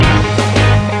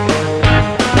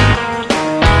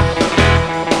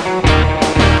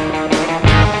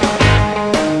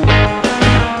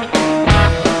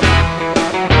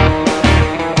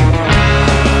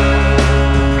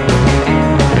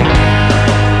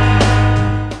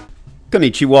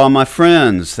Konnichiwa, my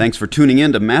friends. Thanks for tuning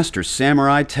in to Master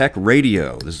Samurai Tech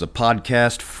Radio. This is a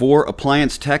podcast for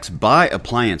appliance techs by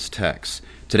appliance techs.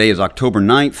 Today is October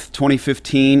 9th,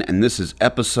 2015, and this is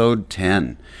episode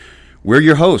 10. We're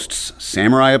your hosts,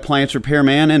 Samurai Appliance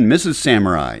Repairman and Mrs.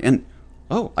 Samurai. And,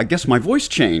 oh, I guess my voice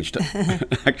changed.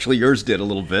 Actually, yours did a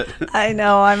little bit. I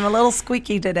know. I'm a little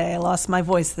squeaky today. I lost my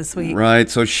voice this week. Right.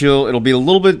 So it'll be a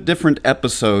little bit different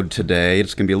episode today.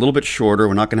 It's going to be a little bit shorter.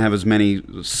 We're not going to have as many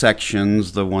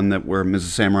sections, the one where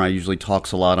Mrs. Samurai usually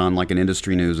talks a lot on, like in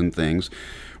industry news and things.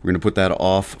 We're going to put that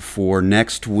off for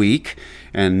next week.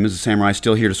 And Mrs. Samurai is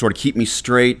still here to sort of keep me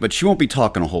straight, but she won't be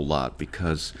talking a whole lot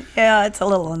because... Yeah, it's a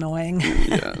little annoying.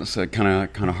 Yeah, it's kind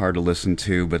of hard to listen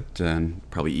to, but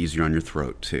probably easier on your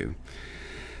throat, too.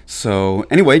 So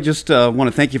anyway, just want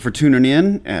to thank you for tuning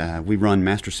in. We run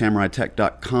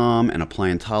MasterSamuraiTech.com and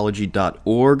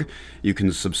Appliantology.org. You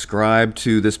can subscribe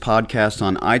to this podcast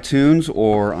on iTunes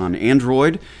or on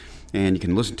Android, and you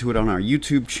can listen to it on our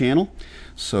YouTube channel.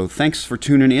 So thanks for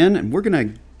tuning in, and we're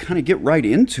going to kind of get right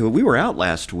into it. We were out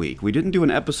last week. We didn't do an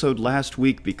episode last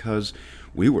week because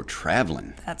we were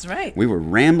traveling. That's right. We were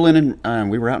rambling,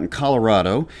 and we were out in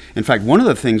Colorado. In fact, one of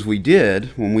the things we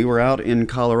did when we were out in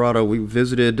Colorado, we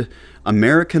visited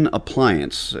American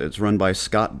Appliance. It's run by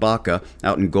Scott Baca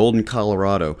out in Golden,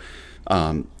 Colorado.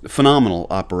 Phenomenal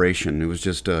operation. It was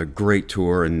just a great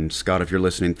tour, and Scott, if you're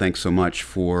listening, thanks so much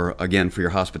for your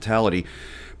hospitality.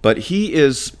 But he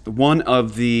is one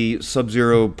of the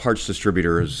Sub-Zero parts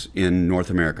distributors in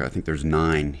North America. I think there's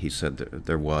 9, he said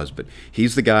there was, but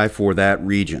he's the guy for that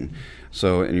region.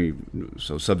 So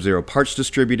Sub-Zero parts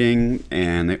distributing,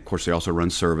 and of course they also run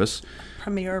service.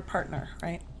 Premier partner,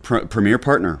 right? Premier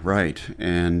partner, right.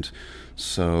 And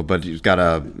so, but he's got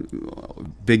a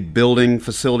big building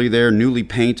facility there, newly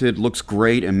painted, looks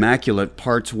great, immaculate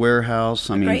parts warehouse.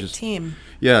 Great team.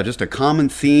 Yeah, just a common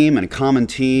theme and a common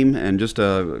team, and just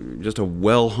a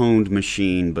well-honed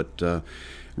machine, but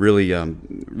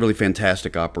really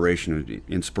fantastic operation,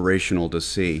 inspirational to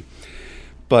see.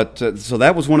 But so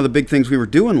that was one of the big things we were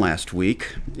doing last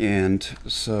week, and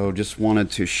so just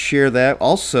wanted to share that.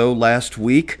 Also, last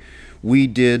week we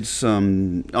did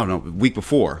week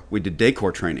before we did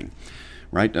Dacor training.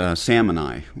 Right, Sam and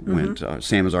I went.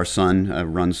 Sam is our son,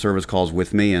 runs service calls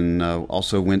with me, and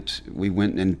we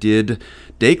went and did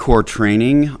Dacor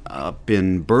training up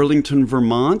in Burlington,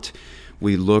 Vermont.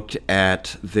 We looked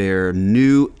at their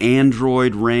new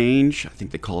Android range. I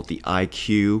think they call it the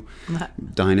IQ,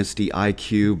 Dynasty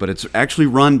IQ, but it's actually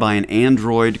run by an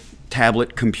Android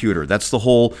tablet computer. That's the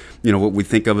whole, what we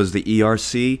think of as the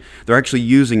ERC. They're actually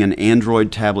using an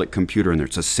Android tablet computer in there.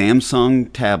 It's a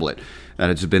Samsung tablet that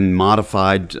has been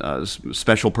modified,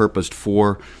 special purposed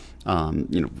for,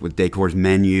 with Dacor's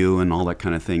menu and all that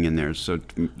kind of thing in there. So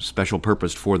special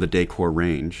purposed for the Dacor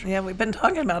range. Yeah, we've been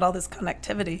talking about all this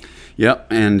connectivity. Yep,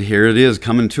 and here it is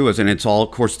coming to us. And it's all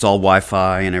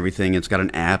Wi-Fi and everything. It's got an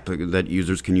app that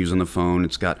users can use on the phone.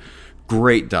 It's got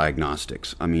great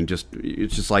diagnostics. I mean,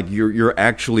 it's just like you're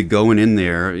actually going in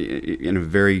there in a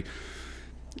very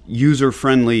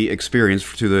user-friendly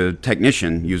experience, to the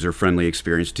technician user-friendly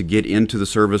experience, to get into the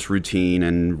service routine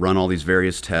and run all these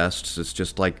various tests. It's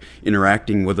just like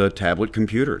interacting with a tablet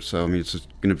computer. So I mean, it's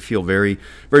going to feel very,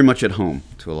 very much at home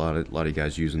to a lot of you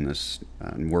guys using this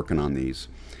and working on these.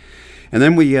 And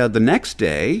then we the next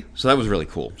day, so that was really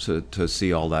cool to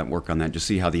see all that, work on that, just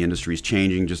see how the industry is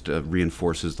changing. Just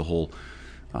reinforces the whole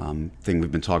thing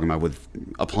we've been talking about with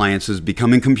appliances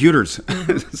becoming computers.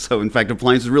 So in fact,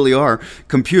 appliances really are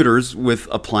computers with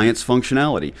appliance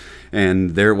functionality,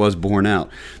 and there it was borne out.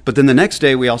 But then the next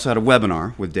day we also had a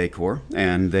webinar with Dacor,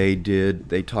 and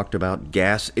they talked about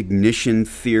gas ignition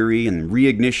theory and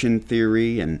reignition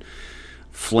theory and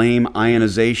flame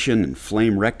ionization and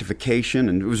flame rectification,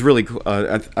 and it was really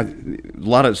a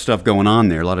lot of stuff going on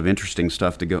there, a lot of interesting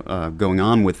stuff going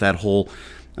on with that whole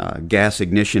gas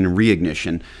ignition and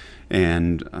reignition.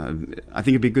 And I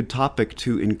think it'd be a good topic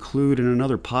to include in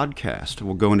another podcast.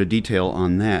 We'll go into detail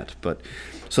on that. But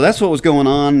so that's what was going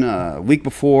on week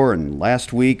before and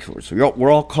last week. So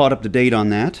we're all caught up to date on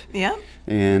that. Yeah.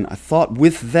 And I thought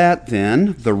with that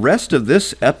then, the rest of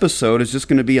this episode is just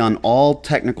going to be on all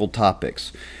technical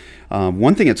topics.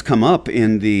 One thing that's come up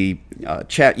in the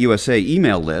Chat USA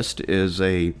email list is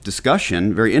a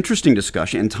discussion, very interesting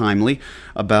discussion and timely,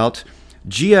 about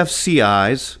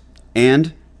GFCIs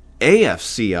and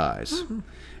AFCIs. Mm-hmm.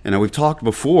 And we've talked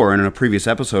before in a previous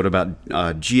episode about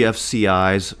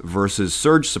GFCIs versus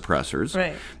surge suppressors.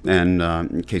 Right. And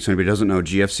in case anybody doesn't know,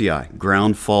 GFCI,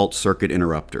 ground fault circuit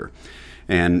interrupter.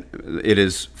 And it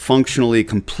is functionally a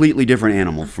completely different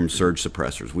animal from surge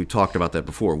suppressors. We've talked about that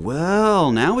before.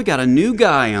 Well, now we got a new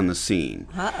guy on the scene.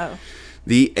 Uh-oh.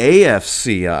 The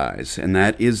AFCIs, and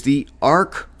that is the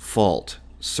arc fault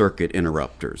circuit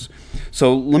interrupters.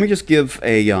 So let me just give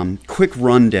a quick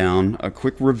rundown, a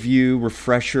quick review,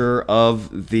 refresher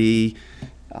of the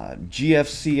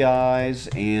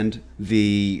GFCIs and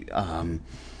the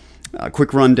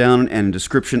quick rundown and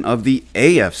description of the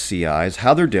AFCIs,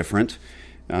 how they're different,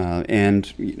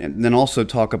 and then also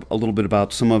talk a little bit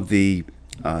about some of the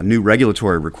new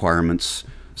regulatory requirements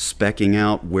speccing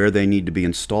out where they need to be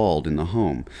installed in the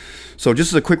home. So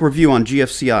just as a quick review on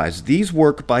GFCIs, these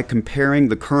work by comparing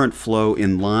the current flow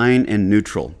in line and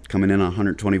neutral, coming in a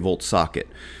 120 volt socket,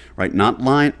 right? Not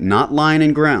line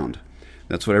and ground.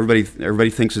 That's what everybody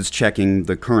thinks is checking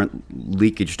the current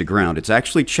leakage to ground. It's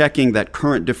actually checking that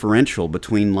current differential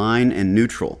between line and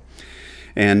neutral.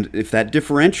 And if that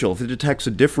differential, if it detects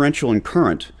a differential in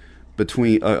current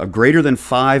between a greater than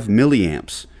 5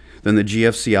 milliamps, then the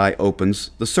GFCI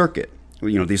opens the circuit.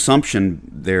 You know, the assumption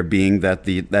there being that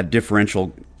that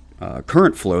differential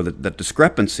current flow, that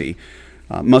discrepancy,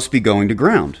 must be going to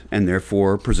ground and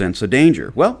therefore presents a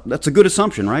danger. Well, that's a good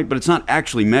assumption, right? But it's not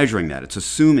actually measuring that. It's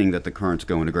assuming that the current's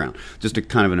going to ground. Just a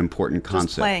kind of an important concept.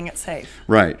 Just playing it safe.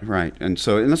 Right. And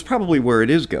that's probably where it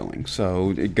is going.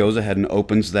 So it goes ahead and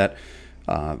opens that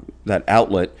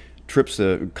outlet,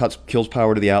 kills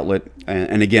power to the outlet,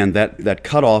 and again, that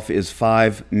cutoff is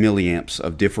 5 milliamps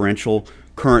of differential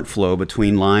current flow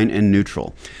between line and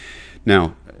neutral.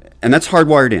 Now, and that's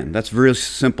hardwired in. That's very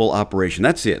simple operation.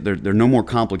 That's it. They're no more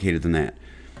complicated than that.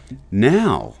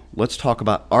 Now, let's talk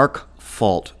about arc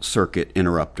fault circuit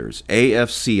interrupters,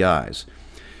 AFCIs.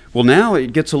 Well, now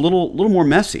it gets a little more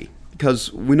messy,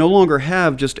 because we no longer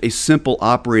have just a simple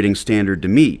operating standard to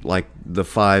meet, like the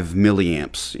 5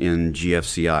 milliamps in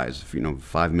GFCIs,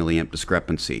 5 milliamp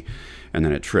discrepancy, and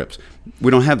then it trips.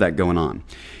 We don't have that going on.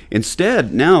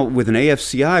 Instead, now with an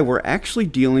AFCI, we're actually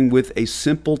dealing with a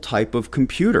simple type of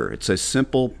computer. It's a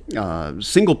simple,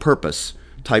 single-purpose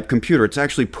type computer. It's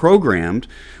actually programmed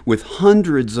with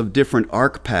hundreds of different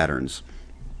arc patterns.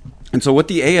 And so what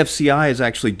the AFCI is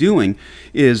actually doing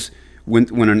is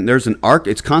when there's an arc,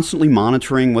 it's constantly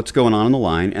monitoring what's going on in the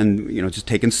line and just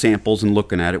taking samples and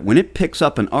looking at it. When it picks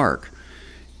up an arc,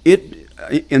 it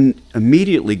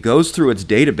immediately goes through its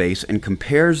database and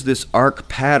compares this arc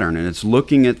pattern, and it's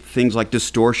looking at things like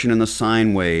distortion in the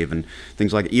sine wave and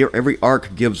things like every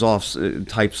arc gives off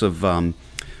types of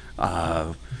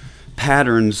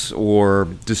patterns or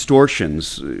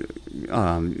distortions.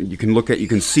 You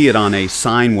can see it on a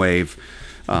sine wave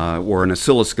or an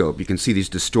oscilloscope. You can see these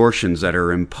distortions that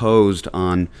are imposed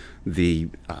on the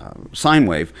sine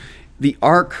wave. The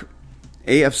arc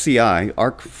AFCI,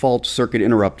 arc fault circuit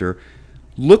interrupter,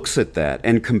 looks at that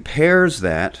and compares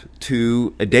that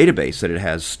to a database that it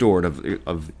has stored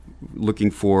of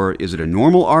looking for, is it a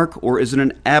normal arc or is it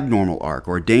an abnormal arc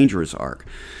or a dangerous arc?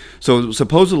 So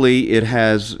supposedly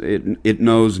it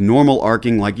knows normal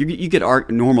arcing, like you get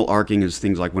normal arcing is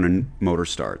things like when a motor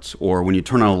starts or when you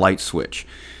turn on a light switch.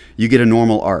 You get a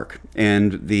normal arc,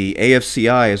 and the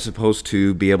AFCI is supposed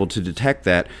to be able to detect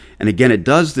that. And again, it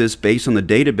does this based on the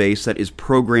database that is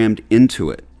programmed into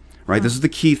it. Right? This is the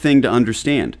key thing to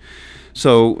understand.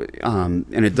 So,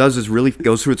 and it does this really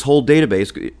goes through its whole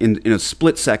database in a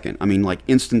split second. I mean, like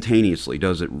instantaneously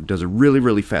does it really,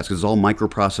 really fast because it's all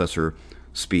microprocessor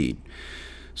speed.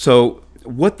 So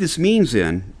what this means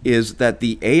is that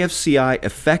the AFCI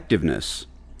effectiveness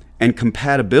and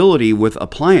compatibility with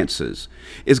appliances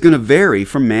is going to vary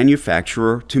from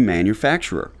manufacturer to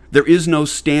manufacturer. There is no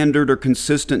standard or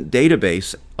consistent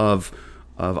database of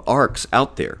arcs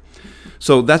out there.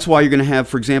 So that's why you're going to have,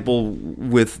 for example,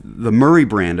 with the Murray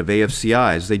brand of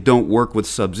AFCIs, they don't work with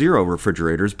Sub-Zero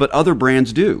refrigerators, but other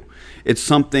brands do. It's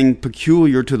something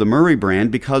peculiar to the Murray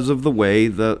brand because of the way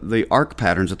the arc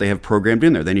patterns that they have programmed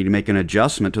in there. They need to make an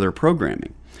adjustment to their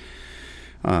programming.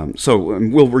 So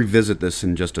we'll revisit this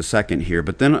in just a second here,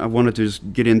 but then I wanted to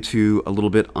just get into a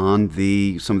little bit on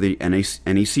some of the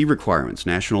NEC requirements,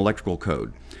 National Electrical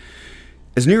Code.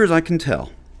 As near as I can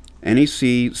tell,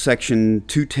 NEC section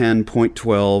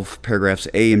 210.12 paragraphs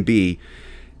A and B,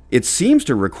 it seems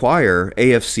to require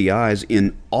AFCIs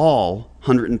in all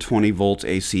 120 volts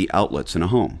AC outlets in a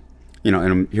home.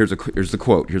 And here's the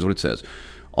quote. Here's what it says.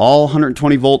 All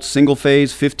 120 volts single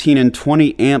phase 15 and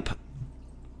 20 amp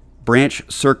branch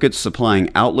circuits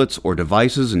supplying outlets or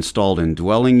devices installed in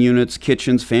dwelling units,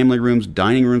 kitchens, family rooms,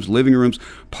 dining rooms, living rooms,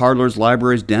 parlors,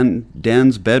 libraries,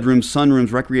 dens, bedrooms,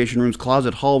 sunrooms, recreation rooms,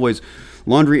 closet, hallways,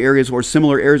 laundry areas or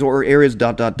similar areas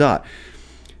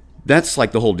That's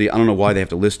like the whole deal. I don't know why they have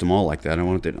to list them all like that. I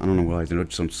don't know why they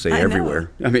don't say I know.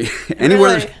 everywhere. I mean,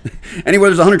 anywhere Really? anywhere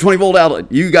there's a 120 volt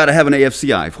outlet, you got to have an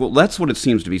AFCI. Well, that's what it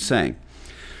seems to be saying.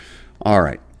 All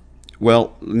right.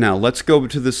 Well, now let's go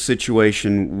to this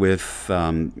situation with,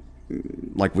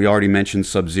 like we already mentioned,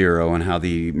 Sub-Zero and how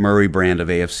the Murray brand of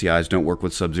AFCIs don't work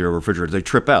with Sub-Zero refrigerators. They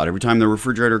trip out every time the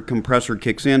refrigerator compressor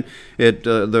kicks in.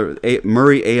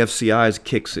 Murray AFCIs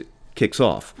kicks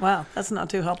off. Wow, that's not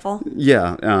too helpful.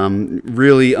 Yeah,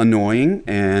 really annoying,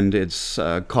 and it's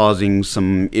causing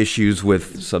some issues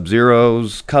with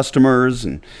Sub-Zero's customers,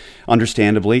 and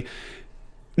understandably.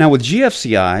 Now with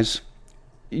GFCIs,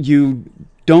 you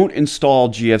don't install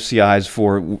GFCIs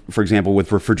for example,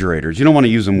 with refrigerators. You don't want to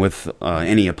use them with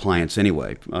any appliance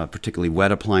anyway, particularly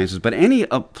wet appliances, but any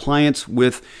appliance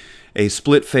with a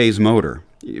split-phase motor,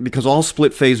 because all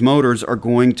split-phase motors are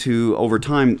going to, over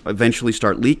time, eventually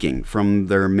start leaking from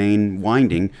their main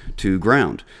winding to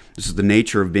ground. This is the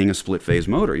nature of being a split-phase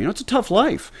motor. You know, it's a tough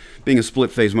life being a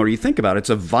split-phase motor. You think about it, it's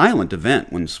a violent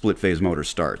event when split-phase motor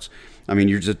starts. I mean,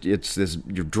 you're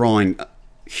drawing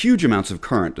huge amounts of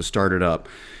current to start it up,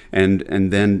 and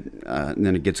then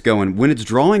it gets going. When it's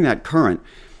drawing that current,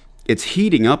 it's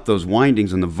heating up those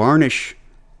windings, and the varnish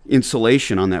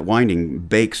insulation on that winding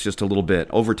bakes just a little bit.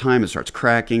 Over time, it starts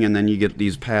cracking, and then you get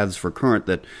these paths for current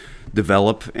that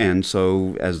develop, and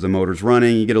so as the motor's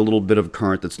running, you get a little bit of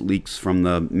current that leaks from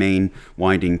the main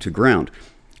winding to ground.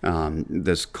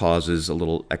 This causes a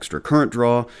little extra current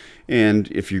draw, and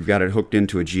if you've got it hooked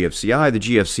into a GFCI, the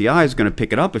GFCI is going to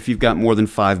pick it up if you've got more than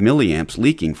 5 milliamps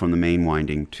leaking from the main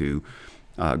winding to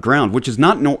ground, which is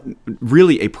not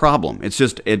really a problem. It's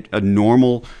just a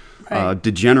normal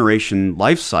degeneration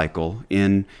life cycle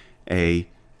in a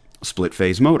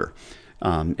split-phase motor.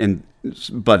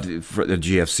 But for the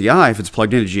GFCI, if it's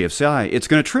plugged into GFCI, it's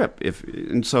going to trip.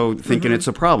 Thinking it's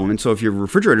a problem. And so if your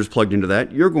refrigerator is plugged into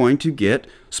that, you're going to get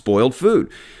spoiled food.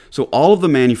 So all of the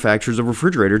manufacturers of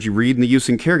refrigerators, you read in the use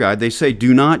and care guide, they say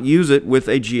do not use it with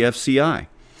a GFCI.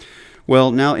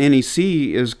 Well, now NEC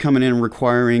is coming in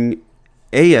requiring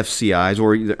AFCIs,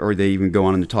 or they even go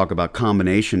on to talk about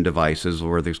combination devices,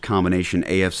 or there's combination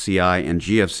AFCI and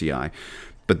GFCI.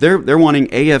 But they're wanting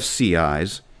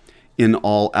AFCIs in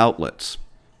all outlets.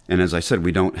 And as I said,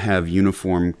 we don't have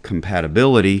uniform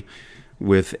compatibility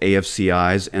with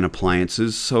AFCIs and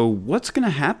appliances. So what's going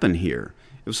to happen here?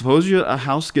 If suppose a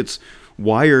house gets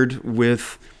wired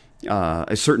with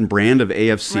a certain brand of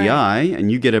AFCI,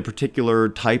 and you get a particular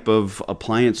type of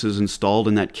appliances installed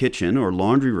in that kitchen or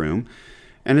laundry room,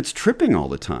 and it's tripping all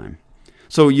the time.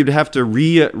 So you'd have to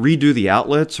redo the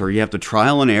outlets, or you have to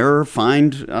trial and error,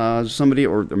 find somebody,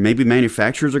 or maybe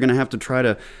manufacturers are going to have to try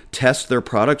to test their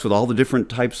products with all the different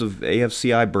types of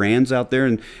AFCI brands out there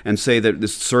and say that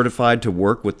it's certified to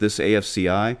work with this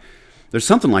AFCI. There's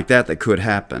something like that could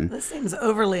happen. This seems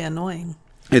overly annoying.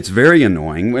 It's very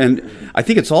annoying, and I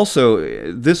think it's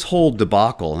also this whole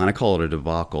debacle, and I call it a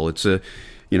debacle.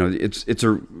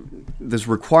 This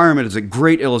requirement is a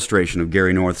great illustration of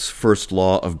Gary North's first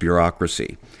law of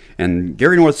bureaucracy. And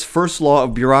Gary North's first law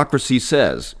of bureaucracy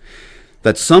says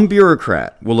that some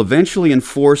bureaucrat will eventually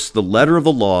enforce the letter of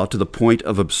the law to the point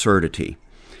of absurdity.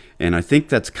 And I think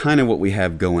that's kind of what we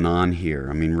have going on here.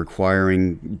 I mean,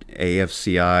 requiring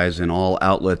AFCIs in all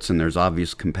outlets, and there's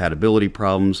obvious compatibility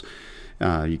problems.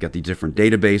 You got the different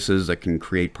databases that can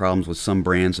create problems with some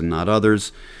brands and not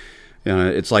others.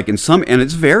 It's like in some, and it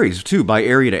varies too by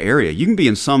area to area. You can be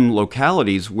in some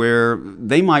localities where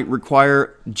they might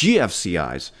require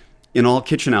GFCIs in all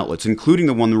kitchen outlets, including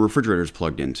the one the refrigerator is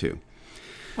plugged into.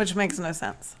 Which makes no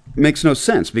sense. Makes no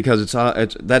sense because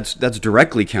that's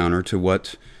directly counter to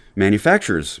what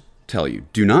manufacturers tell you.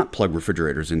 Do not plug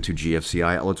refrigerators into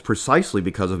GFCI outlets precisely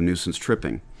because of nuisance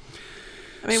tripping.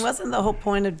 I mean, wasn't the whole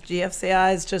point of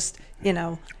GFCIs just,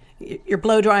 you're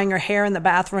blow drying your hair in the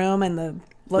bathroom and the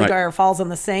blow dryer falls in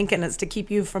the sink, and it's to keep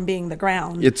you from being the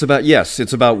ground? It's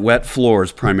about wet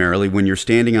floors primarily. When you're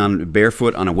standing on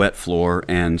barefoot on a wet floor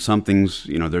and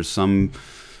there's some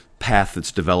path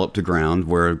that's developed to ground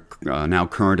where now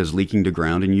current is leaking to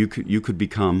ground, and you could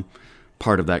become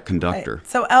part of that conductor. Right.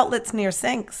 So outlets near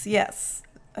sinks, yes,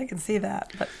 I can see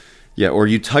that. But yeah, or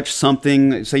you touch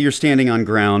something. Say you're standing on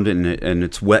ground and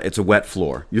it's wet. It's a wet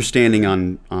floor. You're standing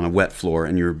on a wet floor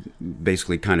and you're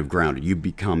basically kind of grounded.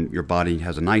 Your body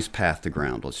has a nice path to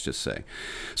ground. Let's just say.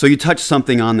 So you touch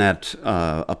something on that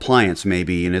appliance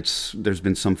maybe, and there's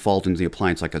been some fault in the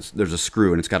appliance. Like there's a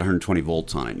screw and it's got 120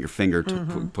 volts on it. Your finger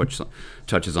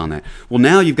touches on that. Well,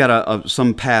 now you've got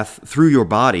some path through your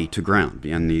body to ground,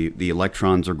 and the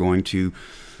electrons are going to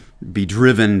be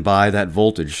driven by that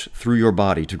voltage through your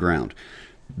body to ground.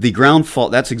 The ground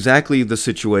fault, that's exactly the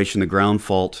situation the ground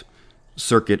fault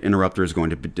circuit interrupter is going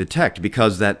to detect,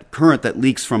 because that current that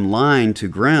leaks from line to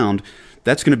ground,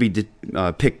 that's going to be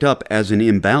picked up as an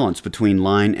imbalance between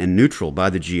line and neutral by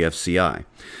the GFCI.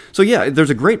 So yeah, there's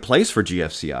a great place for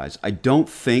GFCIs. I don't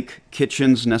think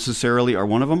kitchens necessarily are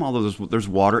one of them, although there's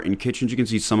water in kitchens. You can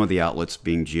see some of the outlets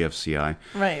being GFCI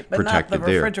right, but protected not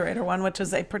the refrigerator one, which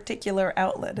is a particular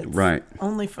outlet. It's right.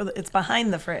 Only for it's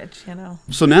behind the fridge, you know.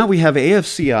 So now we have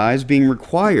AFCIs being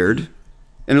required,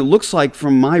 and it looks like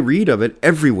from my read of it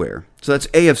everywhere. So that's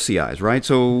AFCIs, right?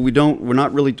 So we're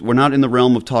not in the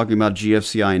realm of talking about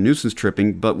GFCI and nuisance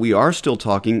tripping, but we are still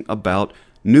talking about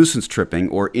nuisance tripping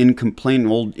or plain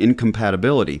old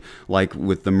incompatibility, like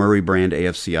with the Murray brand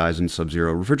AFCIs and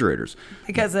Sub-Zero refrigerators.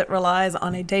 Because it relies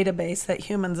on a database that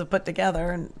humans have put together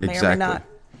and may or may not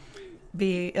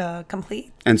be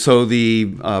complete. And so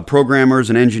the programmers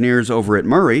and engineers over at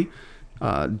Murray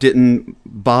didn't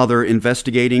bother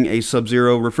investigating a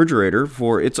Sub-Zero refrigerator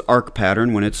for its arc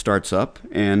pattern when it starts up,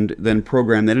 and then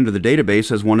program that into the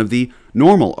database as one of the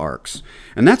normal arcs.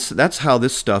 And that's how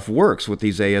this stuff works with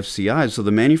these AFCIs. So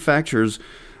the manufacturers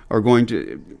are going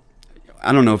to,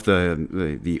 I don't know if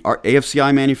the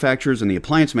AFCI manufacturers and the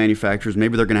appliance manufacturers,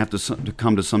 maybe they're going to have to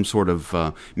come to some sort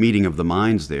of meeting of the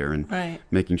minds there and right.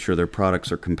 making sure their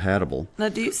products are compatible. Now,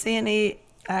 do you see any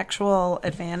actual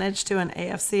advantage to an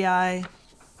AFCI,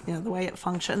 you know, the way it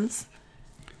functions?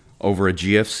 Over a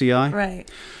GFCI? Right.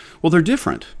 Well, they're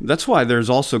different. That's why there's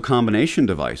also combination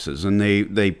devices, and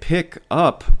they pick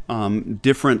up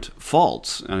different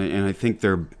faults, and I think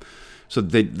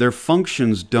their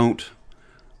functions don't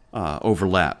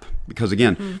overlap. Because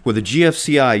again, with a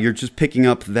GFCI, you're just picking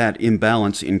up that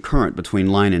imbalance in current between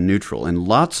line and neutral, and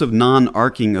lots of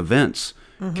non-arcing events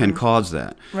can cause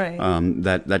that. Right.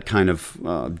 That kind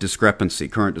of discrepancy,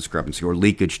 current discrepancy, or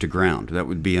leakage to ground. That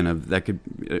could be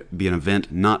an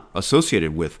event not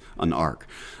associated with an arc.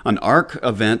 An arc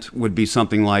event would be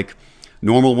something like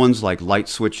normal ones, like light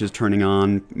switches turning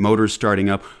on, motors starting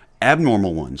up.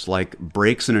 Abnormal ones, like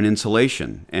breaks in an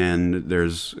insulation, and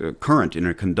there's current in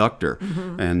a conductor,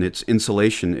 and its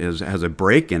insulation has a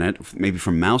break in it, maybe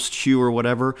from mouse chew or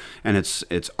whatever, and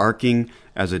it's arcing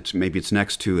as maybe it's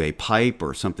next to a pipe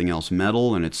or something else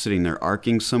metal, and it's sitting there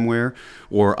arcing somewhere,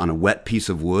 or on a wet piece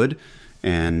of wood,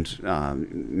 and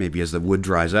maybe as the wood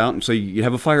dries out, and so you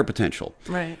have a fire potential.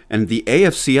 Right. And the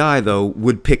AFCI though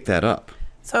would pick that up.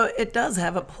 So it does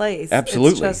have a place.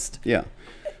 Absolutely. It's just, yeah.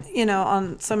 You know,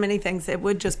 on so many things, it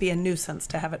would just be a nuisance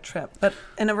to have it trip. But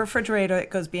in a refrigerator,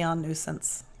 it goes beyond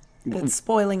nuisance. It's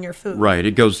spoiling your food. Right.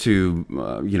 It goes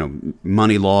to,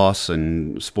 money loss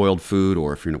and spoiled food,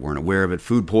 or if you weren't aware of it,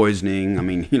 food poisoning. I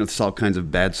mean, there's all kinds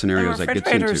of bad scenarios that gets into.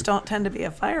 Refrigerators don't tend to be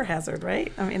a fire hazard,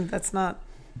 right? I mean, that's not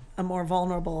a more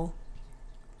vulnerable,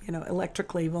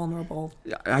 electrically vulnerable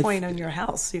point in your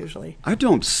house usually. I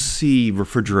don't see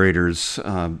refrigerators.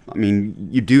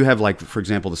 You do have, like, for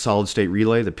example, the solid state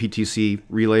relay, the PTC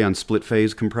relay on split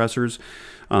phase compressors.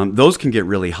 Those can get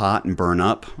really hot and burn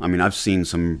up. I mean, I've seen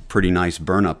some pretty nice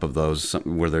burn up of those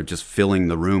where they're just filling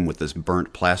the room with this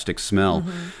burnt plastic smell.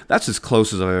 That's as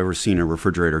close as I've ever seen a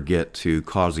refrigerator get to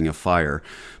causing a fire.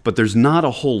 But there's not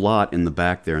a whole lot in the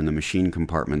back there in the machine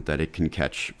compartment that it can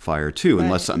catch fire to, right,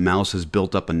 unless a mouse has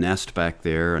built up a nest back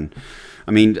there. And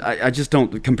I mean, I just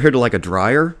don't, compared to like a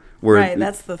dryer. Right,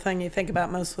 that's the thing you think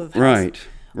about most with house. Right.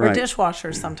 Or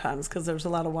dishwashers sometimes, because there's a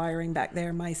lot of wiring back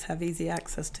there mice have easy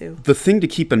access to. The thing to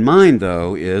keep in mind,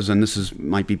 though, is, and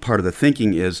might be part of the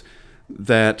thinking, is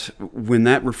that when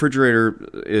that refrigerator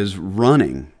is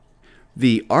running,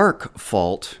 the arc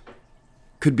fault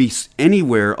could be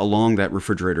anywhere along that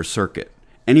refrigerator circuit,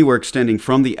 anywhere extending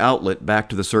from the outlet back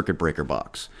to the circuit breaker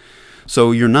box.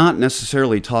 So you're not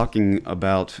necessarily talking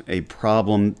about a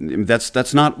problem.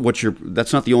 That's not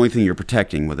the only thing you're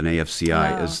protecting with an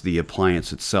AFCI is the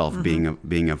appliance itself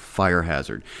being a fire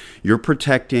hazard. You're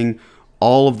protecting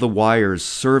all of the wires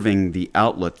serving the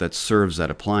outlet that serves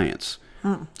that appliance.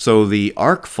 So the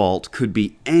arc fault could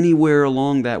be anywhere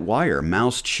along that wire.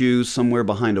 Mouse chew somewhere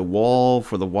behind a wall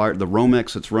for the wire, the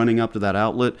Romex that's running up to that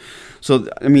outlet. So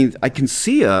I mean, I can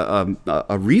see a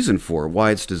reason for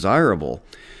why it's desirable.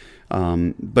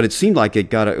 But it seemed like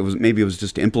it was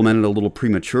just implemented a little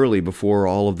prematurely before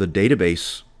all of the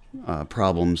database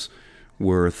problems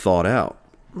were thought out.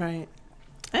 Right.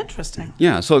 Interesting.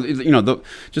 Yeah. So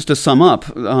just to sum up,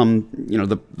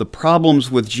 the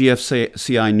problems with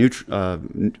GFCI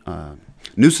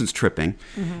nuisance tripping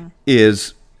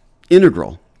is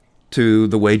integral to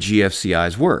the way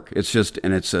GFCIs work.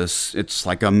 It's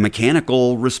like a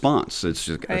mechanical response. It's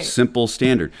just a simple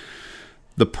standard.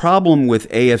 The problem with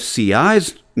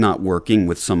AFCIs not working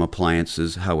with some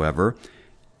appliances, however,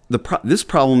 this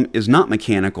problem is not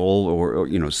mechanical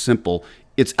or simple.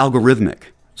 It's algorithmic.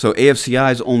 So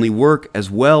AFCIs only work as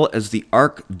well as the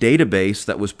ARC database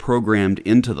that was programmed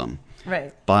into them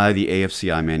by the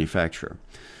AFCI manufacturer.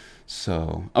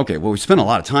 So, okay, well, we spent a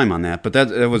lot of time on that, but that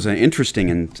was an interesting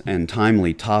and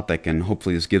timely topic, and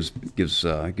hopefully this gives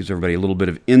everybody a little bit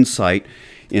of insight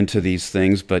into these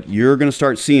things. But you're going to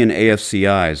start seeing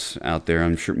AFCIs out there.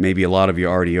 I'm sure maybe a lot of you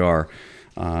already are.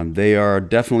 They are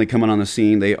definitely coming on the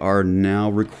scene. They are now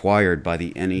required by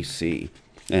the NEC,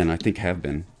 and I think have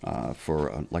been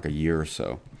for like a year or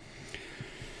so.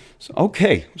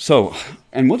 Okay,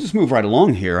 and we'll just move right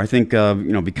along here. I think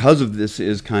because of this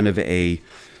is kind of a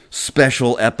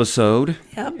special episode.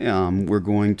 Yep. We're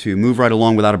going to move right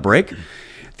along without a break.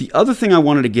 The other thing I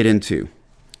wanted to get into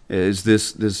is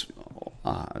this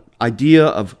idea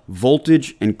of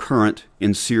voltage and current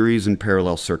in series and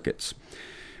parallel circuits.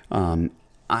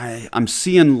 I'm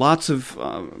seeing lots of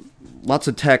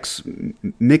techs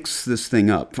mix this thing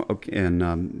up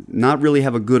and not really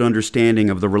have a good understanding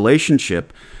of the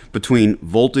relationship between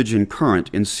voltage and current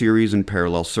in series and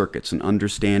parallel circuits and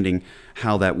understanding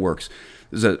how that works.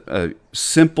 This is a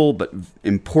simple but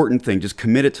important thing. Just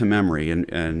commit it to memory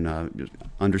and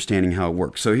understanding how it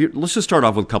works. So here, let's just start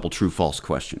off with a couple true-false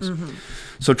questions. Mm-hmm.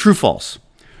 So true-false.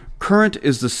 Current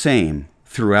is the same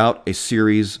throughout a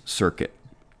series circuit,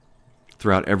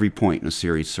 throughout every point in a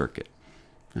series circuit.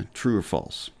 True or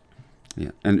false?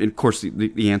 Yeah, and of course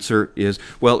the answer is,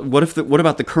 well, what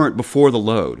about the current before the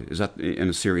load? Is that in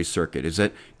a series circuit? Is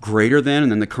that greater than,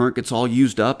 and then the current gets all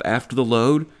used up after the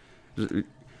load?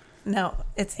 No,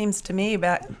 it seems to me,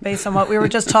 based on what we were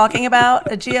just talking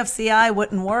about, a GFCI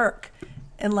wouldn't work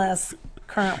unless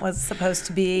current was supposed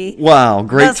to be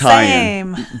great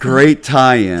tie-in. Great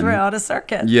tie-in. Throughout a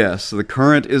circuit. Yes, the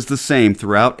current is the same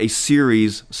throughout a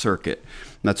series circuit.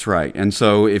 That's right. And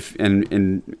so if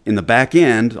in the back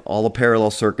end, all the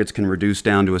parallel circuits can reduce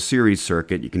down to a series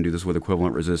circuit. You can do this with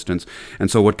equivalent resistance.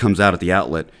 And so what comes out at the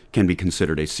outlet can be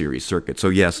considered a series circuit. So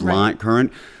yes, line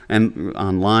current and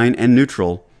on line and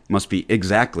neutral must be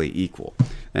exactly equal.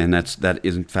 And that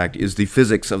is in fact the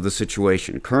physics of the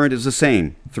situation. Current is the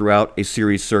same throughout a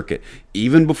series circuit,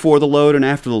 even before the load and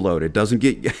after the load. It doesn't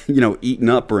get eaten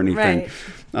up or anything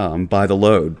by the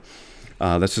load.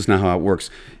 That's just not how it works.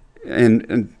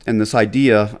 And this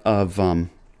idea of I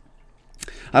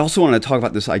also want to talk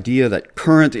about this idea that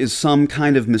current is some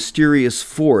kind of mysterious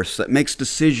force that makes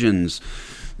decisions,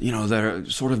 that are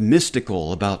sort of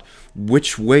mystical about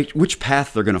which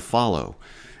path they're going to follow.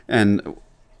 And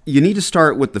you need to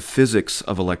start with the physics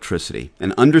of electricity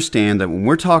and understand that when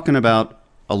we're talking about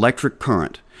electric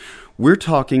current, we're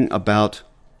talking about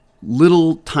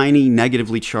little tiny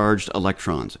negatively charged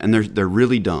electrons, and they're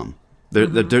really dumb.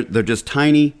 They're just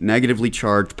tiny negatively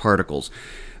charged particles.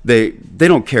 They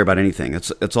don't care about anything.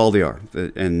 That's all they are,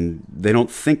 and they don't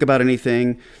think about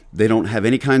anything. They don't have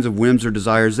any kinds of whims or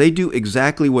desires. They do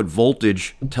exactly what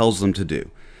voltage tells them to do.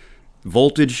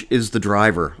 Voltage is the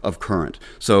driver of current.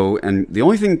 So, and the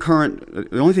only thing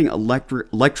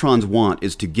electrons want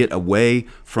is to get away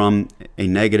from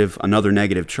another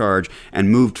negative charge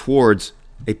and move towards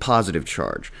a positive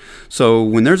charge. So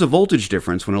when there's a voltage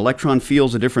difference, when an electron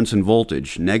feels a difference in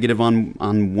voltage, negative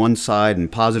on one side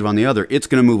and positive on the other, it's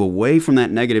going to move away from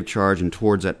that negative charge and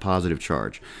towards that positive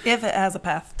charge. If it has a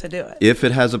path to do it. If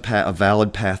it has a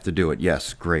valid path to do it,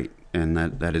 yes, great. And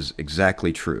that is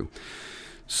exactly true.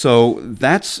 So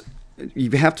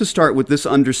you have to start with this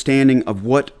understanding of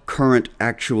what current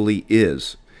actually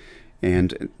is.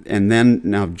 And then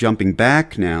now jumping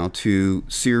back now to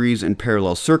series and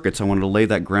parallel circuits, I wanted to lay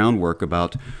that groundwork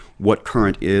about what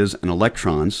current is and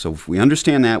electrons. So if we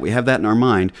understand that, we have that in our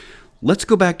mind, let's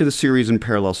go back to the series and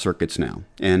parallel circuits now.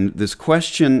 And this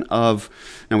question of,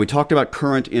 now we talked about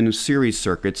current in series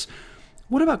circuits,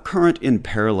 what about current in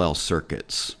parallel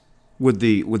circuits? Would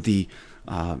the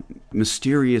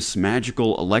mysterious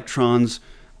magical electrons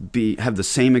have the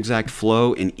same exact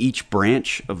flow in each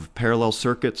branch of parallel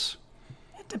circuits?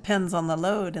 Depends on the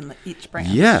load in each branch.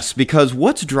 Yes, because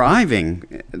what's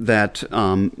driving that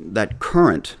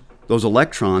current, those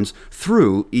electrons,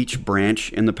 through each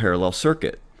branch in the parallel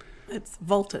circuit? It's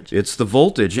voltage. It's the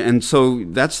voltage. And so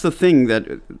that's the thing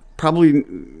that probably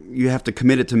you have to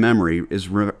commit it to memory, is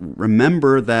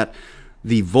remember that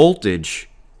the voltage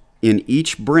in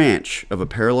each branch of a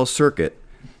parallel circuit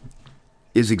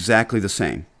is exactly the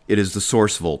same. It is the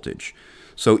source voltage.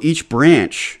 So each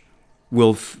branch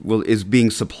is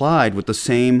being supplied with the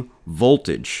same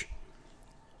voltage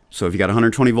So if you got a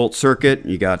 120 volt circuit,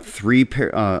 you got three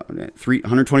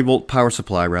 120 volt power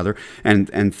supply rather,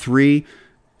 and three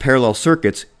parallel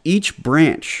circuits. Each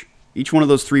one of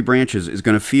those three branches is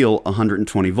going to feel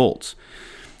 120 volts.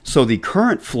 So the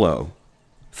current flow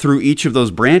through each of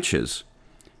those branches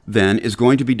then is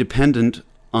going to be dependent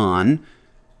on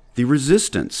the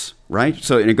resistance, right?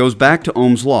 So, and it goes back to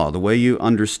Ohm's law. The way you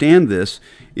understand this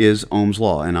is Ohm's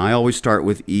law. And I always start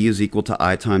with E is equal to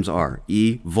I times R.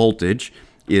 E, voltage,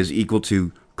 is equal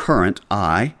to current,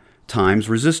 I, times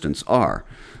resistance, R.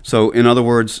 So, in other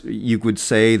words, you could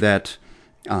say that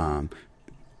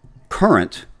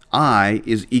current, I,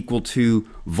 is equal to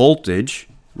voltage,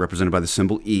 represented by the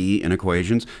symbol E in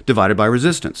equations, divided by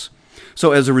resistance.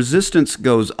 So as the resistance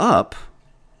goes up,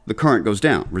 the current goes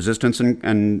down. Resistance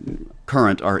and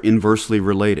current are inversely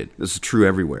related. This is true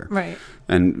everywhere. Right.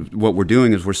 And what we're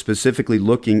doing is we're specifically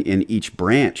looking in each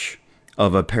branch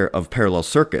of a pair of parallel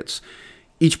circuits.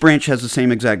 Each branch has the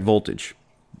same exact voltage,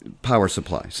 power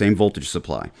supply, same voltage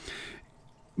supply.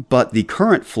 But the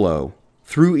current flow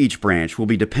through each branch will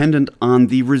be dependent on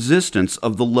the resistance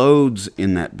of the loads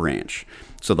in that branch.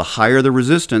 So the higher the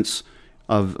resistance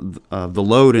of the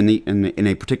load in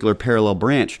a particular parallel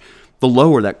branch, the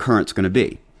lower that current's going to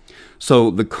be.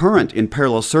 So the current in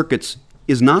parallel circuits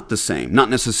is not the same, not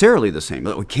necessarily the same,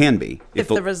 but it can be. If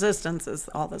the resistance is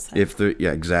all the same.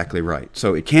 Yeah, exactly right.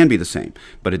 So it can be the same,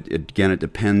 but it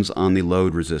depends on the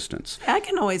load resistance. I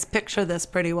can always picture this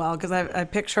pretty well because I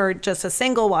picture just a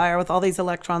single wire with all these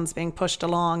electrons being pushed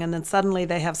along, and then suddenly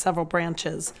they have several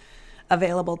branches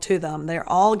available to them. They're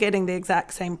all getting the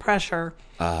exact same pressure,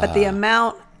 but the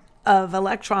amount of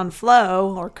electron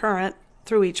flow or current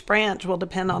through each branch will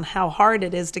depend on how hard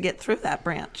it is to get through that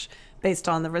branch based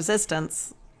on the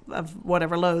resistance of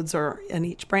whatever loads are in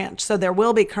each branch. So there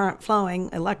will be current flowing,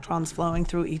 electrons flowing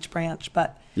through each branch,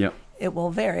 but it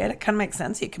will vary. It kind of makes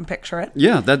sense. You can picture it.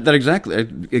 Yeah, that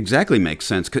exactly makes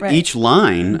sense. 'Cause Right. each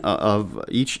line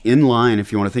each inline,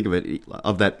 if you want to think of it,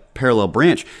 of that parallel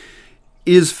branch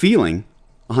is feeling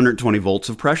 120 volts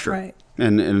of pressure. Right.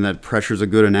 And that pressure is a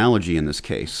good analogy in this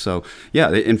case. So,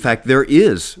 yeah, in fact, there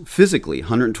is physically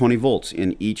 120 volts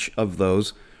in each of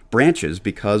those branches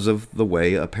because of the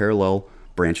way parallel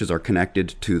branches are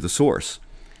connected to the source.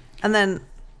 And then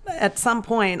at some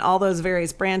point, all those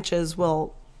various branches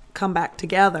will come back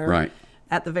together. Right.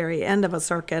 At the very end of a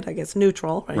circuit, I guess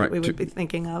neutral, right? Right. We would be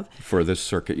thinking of. For this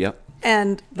circuit, yep.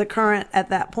 And the current at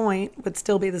that point would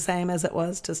still be the same as it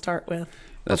was to start with.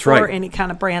 That's before right. any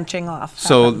kind of branching off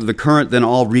So happened. the current then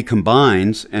all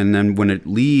recombines, and then when it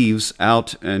leaves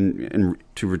out and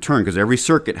to return, because every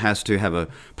circuit has to have a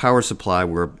power supply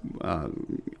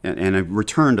and a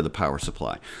return to the power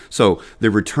supply. So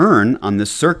the return on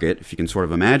this circuit, if you can sort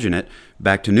of imagine it,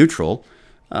 back to neutral,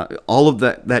 all of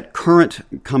that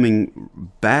current coming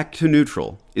back to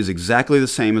neutral is exactly the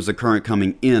same as the current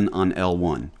coming in on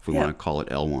L1, if we want to call it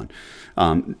L1.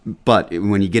 But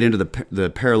when you get into the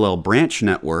parallel branch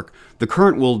network, the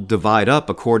current will divide up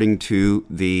according to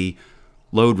the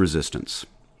load resistance.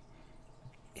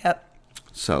 Yep.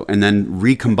 So, and then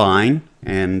recombine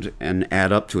and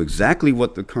add up to exactly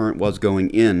what the current was going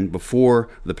in before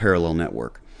the parallel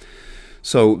network.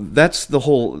 So that's the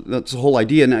whole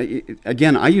idea. And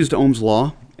again, I used Ohm's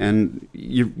law, and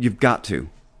you've got to.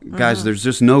 Guys, there's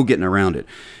just no getting around it.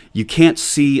 You can't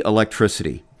see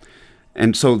electricity.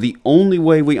 And so the only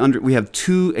way we have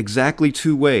exactly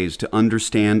two ways to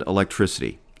understand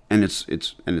electricity. And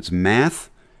it's math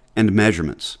and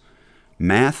measurements.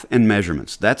 Math and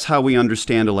measurements. That's how we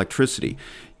understand electricity.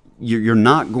 You're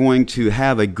not going to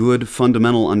have a good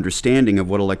fundamental understanding of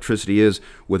what electricity is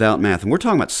without math. And we're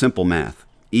talking about simple math.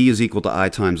 E is equal to I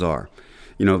times R.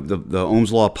 You know, the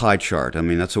Ohm's law pie chart. I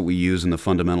mean, that's what we use in the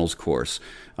fundamentals course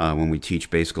when we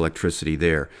teach basic electricity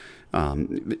there.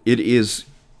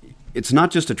 It's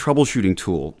not just a troubleshooting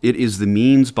tool. It is the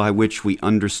means by which we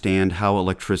understand how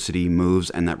electricity moves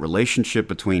and that relationship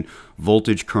between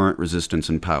voltage, current, resistance,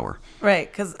 and power.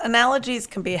 Right, because analogies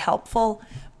can be helpful,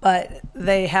 but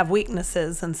they have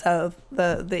weaknesses, and so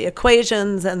the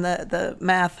equations and the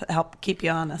math help keep you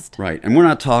honest. Right, and we're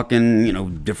not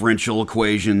talking, differential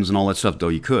equations and all that stuff, though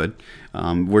you could.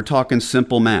 We're talking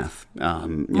simple math.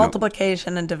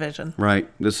 Multiplication and division. Right,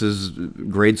 this is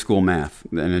grade school math,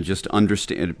 and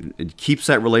it keeps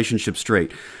that relationship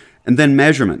straight. And then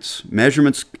measurements.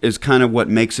 Measurements is kind of what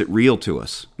makes it real to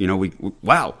us.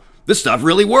 Wow, this stuff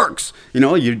really works.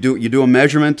 You do a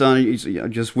measurement on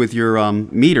just with your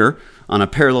meter on a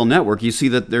parallel network. You see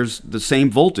that there's the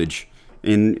same voltage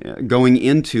in going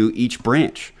into each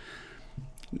branch,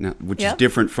 which is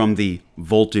different from the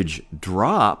voltage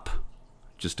drop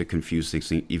just to confuse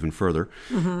things even further.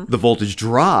 The voltage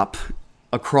drop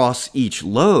across each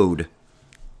load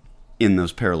in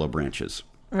those parallel branches.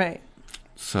 Right.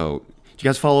 So, do you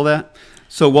guys follow that?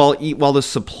 So while the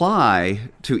supply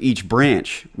to each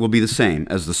branch will be the same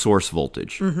as the source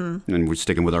voltage, and we're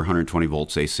sticking with our 120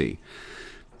 volts AC,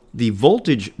 the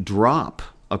voltage drop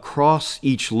across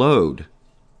each load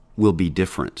will be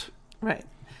different. Right.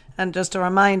 And just a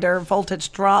reminder,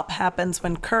 voltage drop happens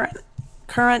when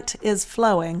current is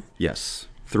flowing. Yes,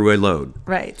 through a load.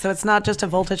 Right. So it's not just a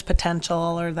voltage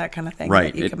potential or that kind of thing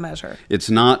Right. that you can measure. It's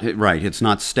not right. It's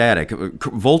not static.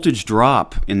 Voltage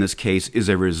drop in this case is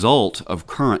a result of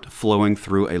current flowing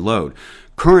through a load.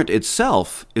 Current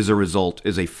itself is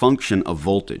a function of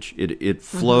voltage. It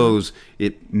flows.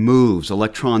 It moves.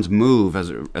 Electrons move as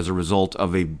a result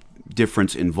of a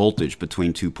difference in voltage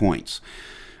between 2 points.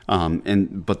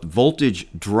 But voltage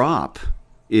drop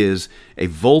is a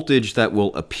voltage that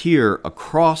will appear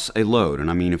across a load. And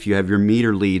I mean, if you have your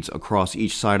meter leads across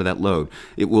each side of that load,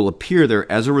 it will appear there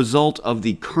as a result of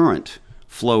the current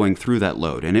flowing through that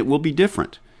load. And it will be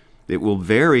different. It will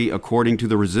vary according to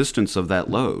the resistance of that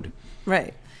load.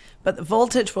 Right. But the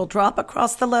voltage will drop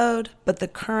across the load, but the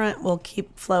current will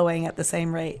keep flowing at the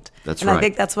same rate. That's and right. I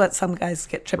think that's what some guys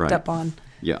get tripped Right. up on.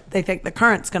 Yeah. They think the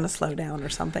current's going to slow down or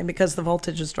something because the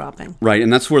voltage is dropping. Right,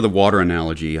 and that's where the water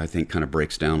analogy, I think, kind of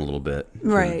breaks down a little bit.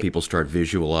 Right. People start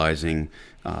visualizing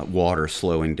water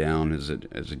slowing down as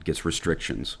it gets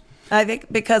restrictions. I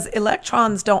think because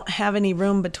electrons don't have any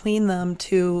room between them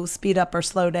to speed up or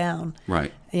slow down.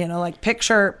 Right. You know, like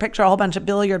picture a whole bunch of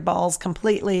billiard balls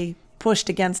completely pushed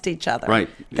against each other. Right,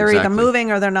 They're either exactly.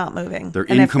 moving or they're not moving. They're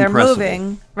and if they're incompressible.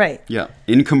 moving, right. Yeah,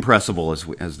 incompressible,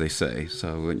 as they say.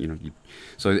 So,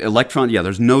 so electron,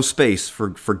 there's no space for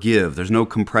give. There's no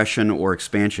compression or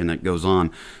expansion that goes on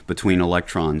between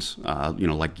electrons,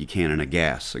 like you can in a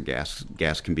gas. A gas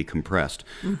can be compressed.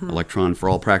 Electron, for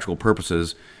all practical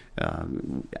purposes,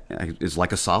 is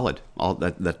like a solid. All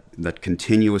that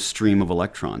continuous stream of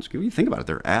electrons. When you think about it,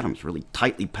 they're atoms really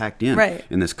tightly packed in Right.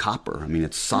 in this copper. I mean,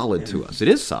 it's solid to us. It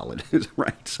is solid,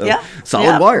 right? So Yeah. solid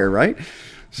Yeah. wire, right?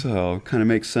 So kind of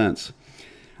makes sense.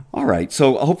 All right.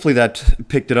 So hopefully that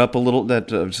picked it up a little. That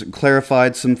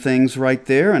clarified some things right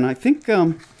there. And I think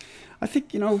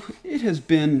it has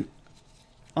been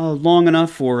long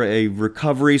enough for a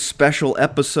recovery special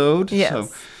episode. Yes. So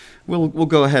we'll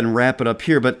go ahead and wrap it up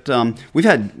here. But we've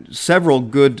had several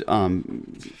good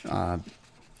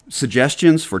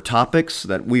suggestions for topics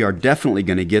that we are definitely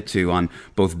going to get to on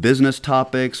both business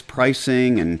topics,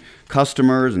 pricing, and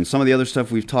customers, and some of the other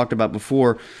stuff we've talked about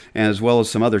before, as well as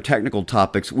some other technical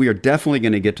topics. We are definitely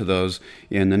going to get to those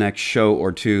in the next show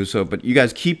or two. So, but you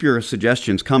guys keep your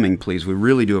suggestions coming, please. We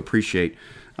really do appreciate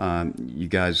you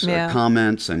guys'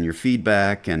 comments and your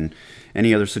feedback and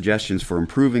any other suggestions for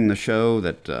improving the show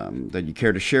that you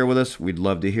care to share with us. We'd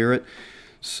love to hear it.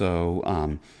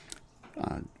 So,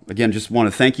 again, just want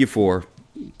to thank you for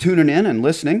tuning in and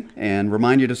listening, and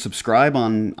remind you to subscribe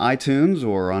on iTunes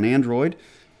or on Android.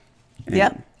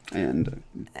 And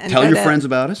tell your friends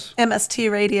about us.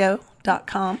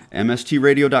 MSTradio.com.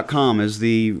 MSTradio.com is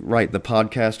the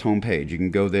podcast homepage. You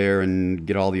can go there and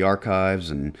get all the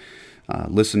archives and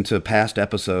listen to past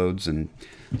episodes, and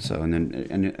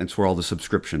it's where all the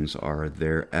subscriptions are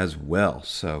there as well.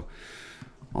 So,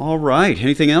 all right.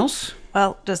 Anything else?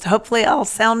 Well, just hopefully I'll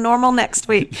sound normal next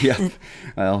week. Yeah,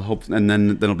 I'll hope, and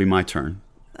then it'll be my turn.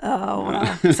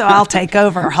 Oh, so I'll take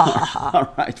over. Ha ha ha.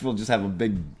 All right, we'll just have a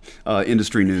big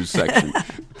industry news section.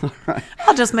 All right.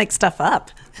 I'll just make stuff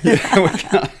up.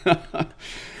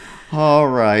 All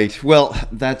right. Well,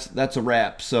 that's a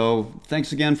wrap. So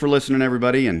thanks again for listening,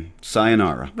 everybody, and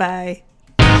sayonara. Bye.